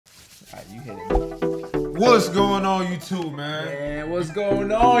Alright, you hit it. What's going on, YouTube, man? Man, what's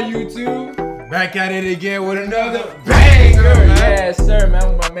going on, YouTube? Back at it again with another banger, man. Yes, sir, man.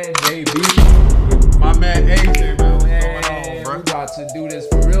 With my man JB. My man AJ, man. What's Man, going on, bro? we about to do this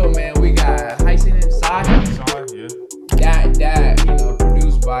for real, man. We got Hyson inside. Yeah. That, you know,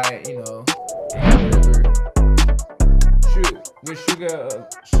 produced by, you know, whatever. With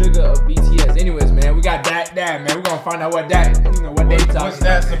SUGA of BTS. Anyways, man, we got that, man. We're gonna find out what that, you know, what they talking about. What's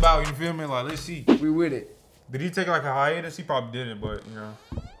that about? You feel me? Like, let's see. We with it. Did he take like a hiatus? He probably didn't, but you know.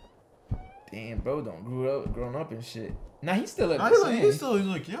 Damn, bro, don't grown up and shit. Nah, he still look the same. He still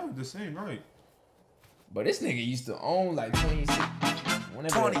look young, the same, right? But this nigga used to own like 26.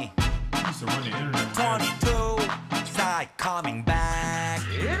 20. He used to run the internet. 22. Side coming back.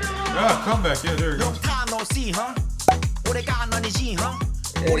 Yeah, come back. Yeah, there you go. Long time no see, huh? 오래가 아니지, huh?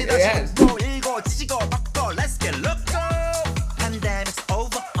 우리 Yes. 다시 또 읽고 찢고 바꿔. Let's get loco. Pandemic's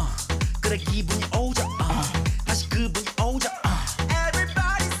over. 그래 기분이 오자. 다시 그분이 오자.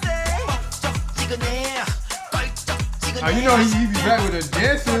 Everybody say. 뻑적지근해. 껄쩍지근해. You know he be back with a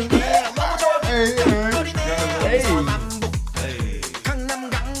dancer. Hey. 강남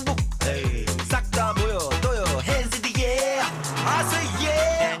강북. 싹 다 보여줘요. Hands in the air. I say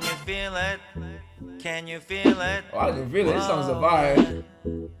yeah. Can you feel it? Can you feel it? Oh, I can feel it. This song's a vibe.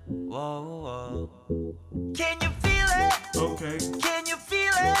 Whoa. Can you feel it? Okay. Can you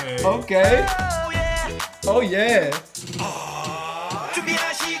feel it? Okay. Oh yeah. Oh yeah.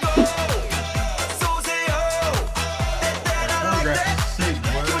 준비하시고 쏘세요. That's sick,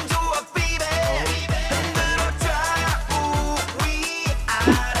 boy. 기분 좋아, baby. 흔들어줘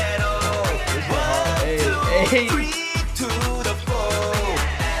위아래로. Hey. 3 to the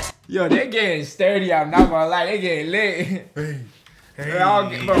 4. Yo, they getting sturdy. I'm not gonna lie. They getting lit. Hey. I'll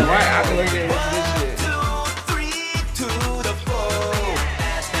get, bro, right after we get into this shit. 3 to the 4.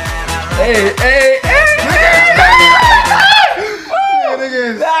 Hey. Nigga,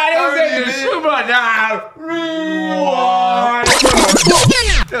 Nah, they was in the shoe, but nah. Rewind.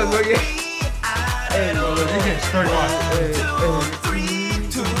 Just look at. Hey, bro, you getting sturdy. Watch. 3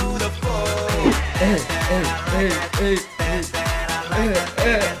 to the 4.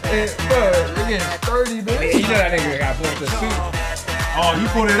 Bro, you getting sturdy, baby. You know that nigga got pulled the suit. Oh, he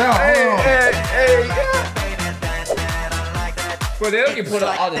pulled it out. Hey. Bro, they don't get pulled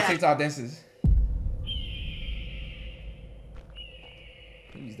up all the TikTok dances.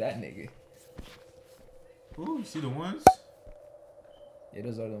 Who's that nigga? Ooh, you see the ones? Yeah,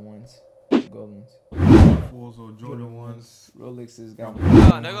 those are the ones. Gold ones. Bulls or Jordan ones. Rolexes got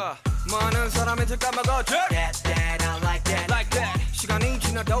내가 많은 사람의 잠깐만 That, I like that. Like that. 시간이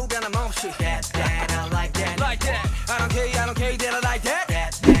지나도 변함없이 That, I like that. Like that. I don't care, that I like that.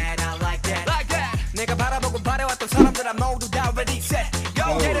 That, I like that. Like that. 내가 바라보고 바래왔던 사람들아 모두 다 ready set.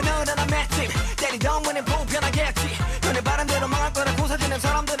 Go get it, 너는 나 matching. 때리던 문은 불편하겠지. 너네 바람대로 망할 거라 고사지는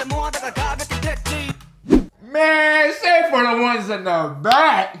사람들을 모아다가 가볍게 됐지. Man, say for the ones in the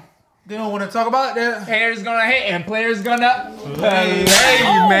back. They don't want to talk about that. Haters gonna hate and players gonna play,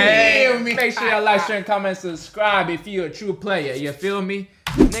 man. Make sure y'all like, share, and comment, subscribe if you're a true player. You feel me?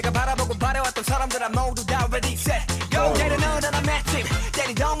 내가 바라보고 바래왔던 사람들아 모두 다 ready set. Go get it, 너는 나 matching.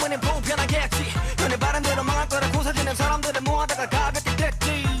 때리던 문은 불편하겠지. 너네 바람대로 망할 거라 고사지는 사람들을 모아다가 가볍게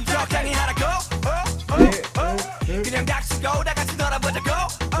됐지. 적당히 하라고. 그냥 닥치고 다 같이 놀아보자고.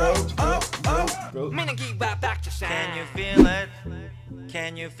 Meaning keep back to sound. Can you feel it?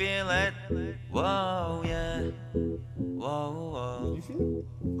 Can you feel it? Whoa, yeah. Whoa.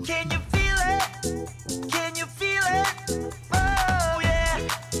 Can you feel it? Can you feel it? Oh, yeah.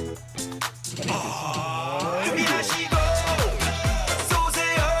 준비하시고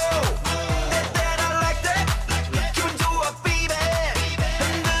쏘세요. That, I like that. 기분 좋아, baby.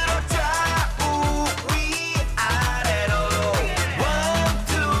 흔들어줘 위아래로. 1,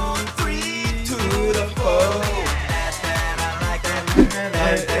 2, 3 to the 4. I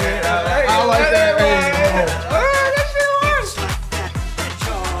like that.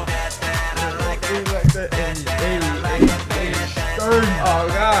 Oh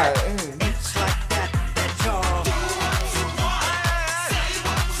God.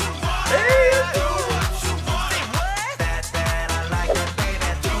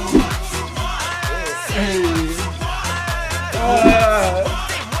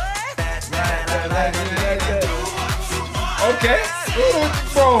 Okay.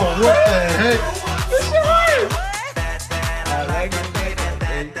 Bro, what the heck? This shit hard. I like it.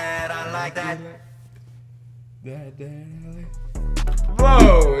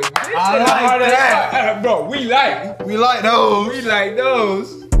 Bro, this I shit like hard as that. fuck. Bro, we like those. We like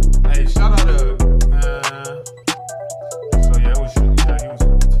those. Hey, shout out to so yeah, he was from BTS.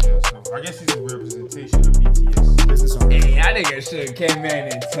 So I guess he's a representation of BTS. Business owner. Hey, that nigga should came in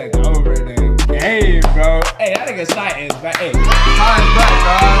and took over the game, bro. Hey, that nigga Sight is back. Hey, time is back,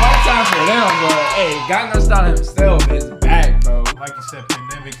 dog. One time for them, bro. Hey, Gangnam Style himself is back, bro. Like you said,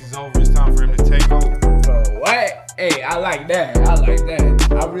 pandemic is over. It's time for him to take over. Bro, what? Hey, I like that. I like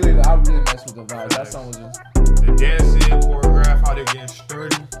that. I really mess with the vibes. That song was just. The dancing, choreograph, how they're getting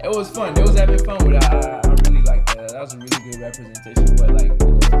sturdy. It was fun. They was having fun with it. I really like that. That was a really good representation of what like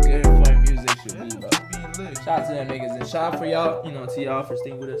good fun music should be, bro. Being lit. Shout out to them niggas and shout out for y'all, to y'all for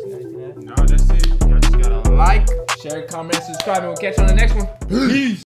staying with us and everything. Nah, that's it. Y'all just gotta like, Share, comment, subscribe, and we'll catch you on the next one. Peace.